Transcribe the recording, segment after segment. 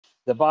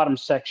the bottom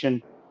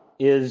section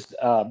is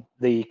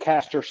the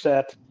castor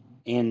set,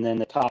 and then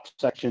the top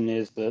section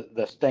is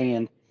the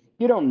stand.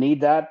 You don't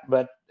need that,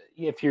 but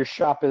if your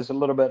shop is a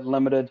little bit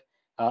limited,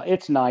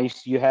 it's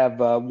nice. You have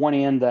one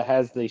end that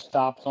has the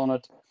stops on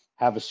it,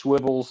 have a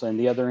swivels, and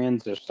the other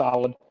ends are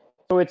solid.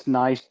 So it's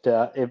nice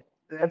to, if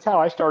that's how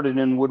I started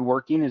in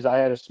woodworking, is I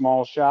had a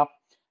small shop.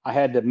 I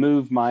had to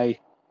move my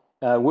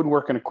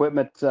woodworking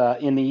equipment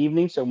in the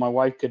evening so my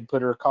wife could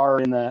put her car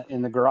in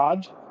the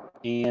garage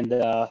and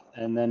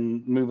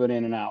then move it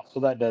in and out. So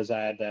that does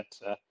add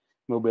that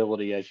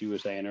mobility, as you were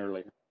saying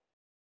earlier.